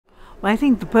Well, I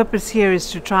think the purpose here is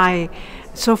to try.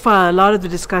 So far, a lot of the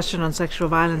discussion on sexual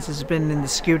violence has been in the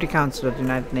Security Council of the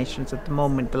United Nations at the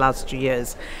moment, the last 2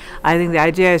 years. I think the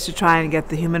idea is to try and get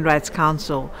the Human Rights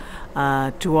Council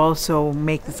to also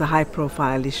make this a high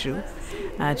profile issue,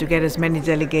 to get as many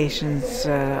delegations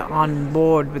on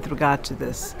board with regard to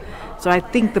this. So I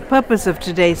think the purpose of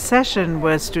today's session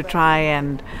was to try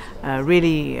and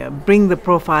really bring the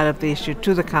profile of the issue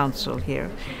to the Council here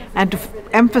and to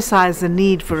emphasize the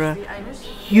need for a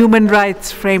human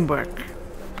rights framework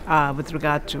with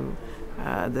regard to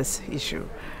this issue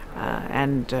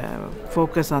and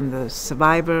focus on the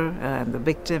survivor and the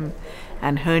victim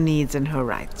and her needs and her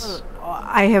rights.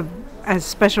 I have, as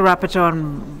Special Rapporteur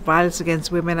on Violence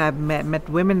Against Women, I've met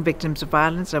women victims of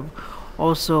violence. I've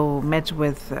also met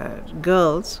with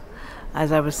girls.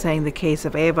 As I was saying, the case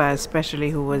of Eva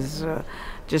especially, who was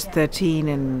just 13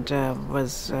 and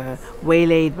was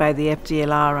waylaid by the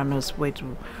FDLR on her way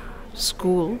to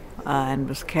school and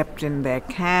was kept in their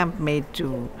camp, made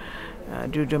to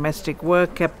do domestic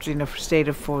work, kept in a state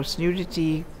of forced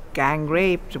nudity, gang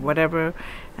raped, whatever.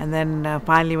 And then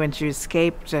finally when she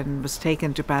escaped and was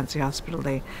taken to Pansy Hospital,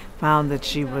 they found that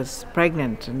she was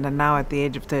pregnant. And then now at the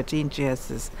age of 13, she has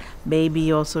this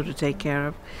baby also to take care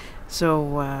of.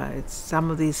 So some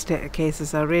of these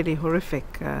cases are really horrific,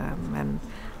 and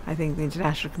I think the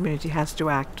international community has to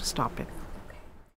act to stop it.